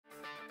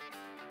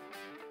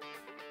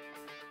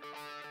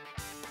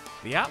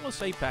The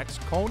Atlas Apex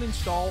cone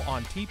install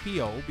on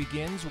TPO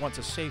begins once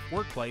a safe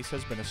workplace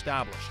has been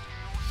established.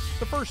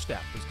 The first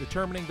step is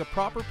determining the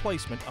proper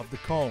placement of the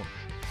cone.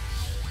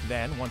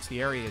 Then, once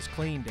the area is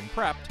cleaned and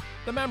prepped,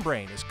 the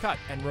membrane is cut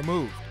and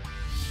removed.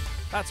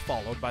 That's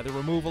followed by the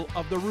removal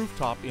of the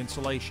rooftop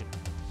insulation.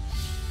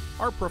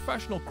 Our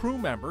professional crew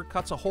member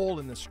cuts a hole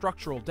in the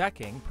structural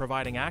decking,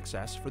 providing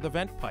access for the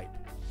vent pipe.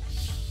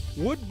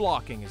 Wood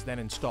blocking is then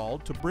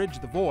installed to bridge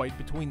the void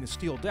between the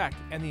steel deck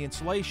and the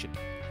insulation.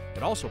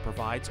 It also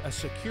provides a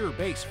secure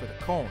base for the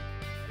cone.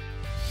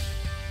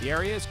 The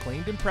area is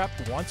cleaned and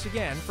prepped once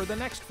again for the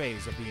next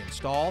phase of the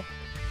install,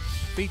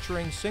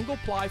 featuring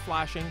single-ply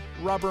flashing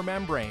rubber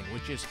membrane,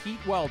 which is heat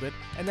welded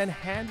and then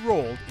hand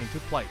rolled into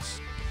place.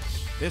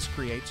 This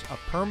creates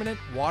a permanent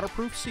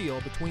waterproof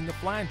seal between the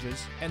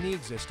flanges and the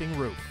existing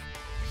roof.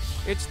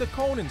 It's the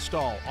cone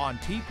install on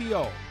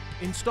TPO,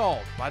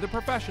 installed by the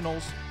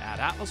professionals at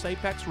Atlas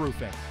Apex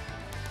Roofing.